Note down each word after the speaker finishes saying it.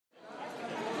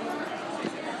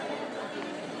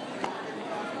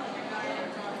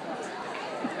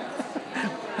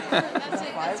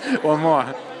One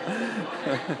more.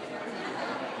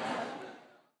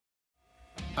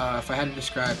 If I had to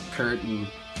describe Kurt in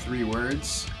 3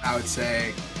 words, I would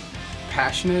say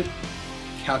passionate,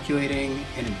 calculating,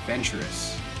 and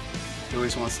adventurous. He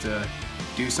always wants to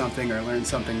do something or learn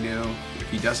something new. If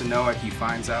he doesn't know it, he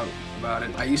finds out about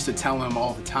it. I used to tell him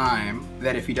all the time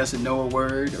that if he doesn't know a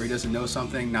word or he doesn't know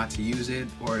something, not to use it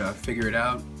or to figure it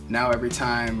out. Now every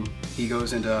time he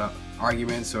goes into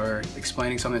arguments or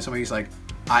explaining something to somebody, he's like,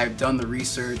 I've done the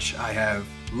research, I have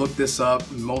looked this up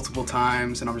multiple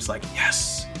times, and I'm just like,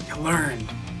 yes, you learned.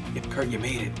 Kurt, you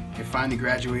made it. You finally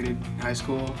graduated high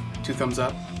school, 2 thumbs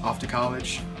up, off to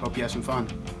college. Hope you have some fun.